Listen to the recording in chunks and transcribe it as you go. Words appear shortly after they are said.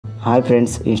Hi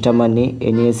friends, ఇన్స్టామనీ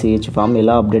NACH form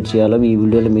ఎలా update చేయాలో ఈ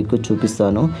వీడియోలో మీకు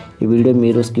చూపిస్తాను. ఈ వీడియో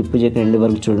మీరు స్కిప్ చేయకుండా ఎండ్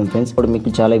వరకు చూడండి ఫ్రెండ్స్. ఇప్పుడు మీకు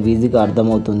చాలా ఈజీగా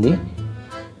అర్థమవుతుంది.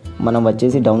 మనం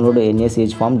వచ్చేసి డౌన్లోడ్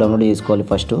NACH ఫామ్ డౌన్లోడ్ చేసుకోవాలి.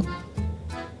 ఫస్ట్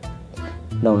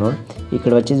డౌన్లోడ్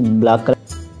ఇక్కడ వచ్చేసి బ్లాక్ కలర్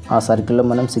ఆ సర్కిల్లో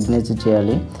మనం సిగ్నేచర్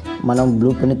చేయాలి. మనం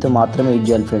బ్లూ పెన్తో మాత్రమే యూజ్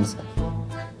చేయాలి ఫ్రెండ్స్.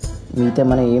 మిగతా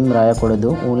మనం ఏం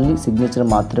రాయకూడదు, ఓన్లీ సిగ్నేచర్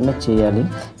మాత్రమే చేయాలి.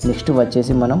 నెక్స్ట్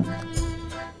వచ్చేసి మనం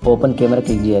ఓపెన్ కెమెరా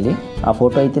క్లిక్ చేయాలి. ఆ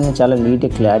ఫోటో అయితే నేను చాలా నీట్గా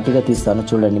క్లారిటీగా తీస్తాను.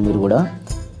 చూడండి, మీరు కూడా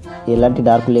ఎలాంటి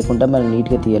డార్క్ లేకుండా మనం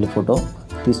నీట్గా తీయాలి. ఫోటో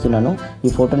తీస్తున్నాను. ఈ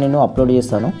ఫోటో నేను అప్లోడ్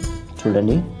చేస్తాను.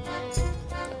 చూడండి,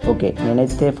 ఓకే,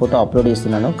 నేనైతే ఫోటో అప్లోడ్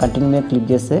చేస్తున్నాను. కంటిన్యూ మీద క్లిక్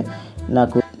చేస్తే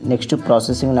నాకు నెక్స్ట్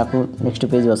ప్రాసెసింగ్ నెక్స్ట్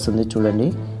పేజ్ వస్తుంది. చూడండి,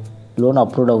 లోన్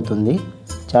అప్లోడ్ అవుతుంది.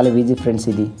 చాలా ఈజీ ఫ్రెండ్స్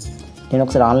ఇది. నేను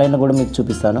ఒకసారి ఆన్లైన్లో కూడా మీకు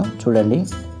చూపిస్తాను. చూడండి,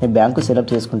 నేను బ్యాంకు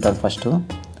సెలెక్ట్ చేసుకుంటాను. ఫస్ట్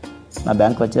నా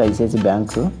బ్యాంక్ వచ్చి ICICI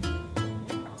బ్యాంకు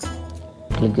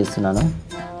క్లిక్ చేస్తున్నాను.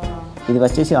 ఇది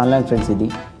వచ్చేసి ఆన్లైన్ ఫ్రెండ్స్. ఇది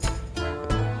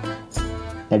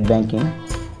net banking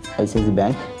ICICI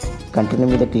bank. Continue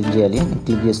మీద క్లిక్ చేయాలి. నేను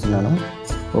క్లిక్ చేస్తున్నాను.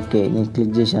 ఓకే, నేను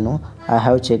క్లిక్ చేశాను. I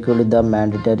have checked the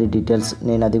mandatory details.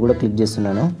 నేను అది కూడా క్లిక్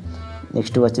చేస్తున్నాను.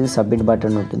 నెక్స్ట్ వచ్చేసి సబ్మిట్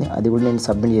బటన్ ఉంటుంది, అది కూడా నేను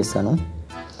సబ్మిట్ చేస్తాను.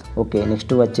 ఓకే,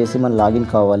 నెక్స్ట్ వచ్చేసి మనం లాగిన్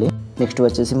కావాలి. నెక్స్ట్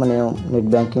వచ్చేసి మనం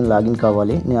నెట్ బ్యాంకింగ్ లాగిన్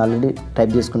కావాలి. నేను ఆల్రెడీ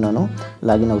టైప్ చేసుకున్నాను.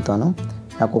 లాగిన్ అవుతాను.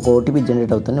 నాకు ఒక OTP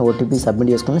జనరేట్ అవుతుంది. OTP సబ్మిట్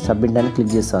చేసుకుని సబ్మిట్ అని క్లిక్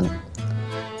చేస్తాను.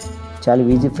 చాలా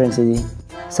ఈజీ ఫ్రెండ్స్. ఇది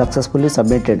సక్సెస్ఫుల్లీ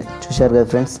సబ్మిటెడ్. చూశారు కదా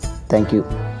ఫ్రెండ్స్. Thank you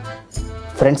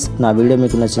friends. నా వీడియో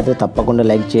మీకు నచ్చితే తప్పకుండా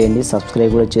లైక్ చేయండి,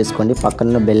 సబ్స్క్రైబ్ కూడా చేసుకోండి.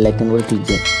 పక్కన బెల్ ఐకాన్ కూడా క్లిక్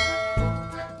చేయండి.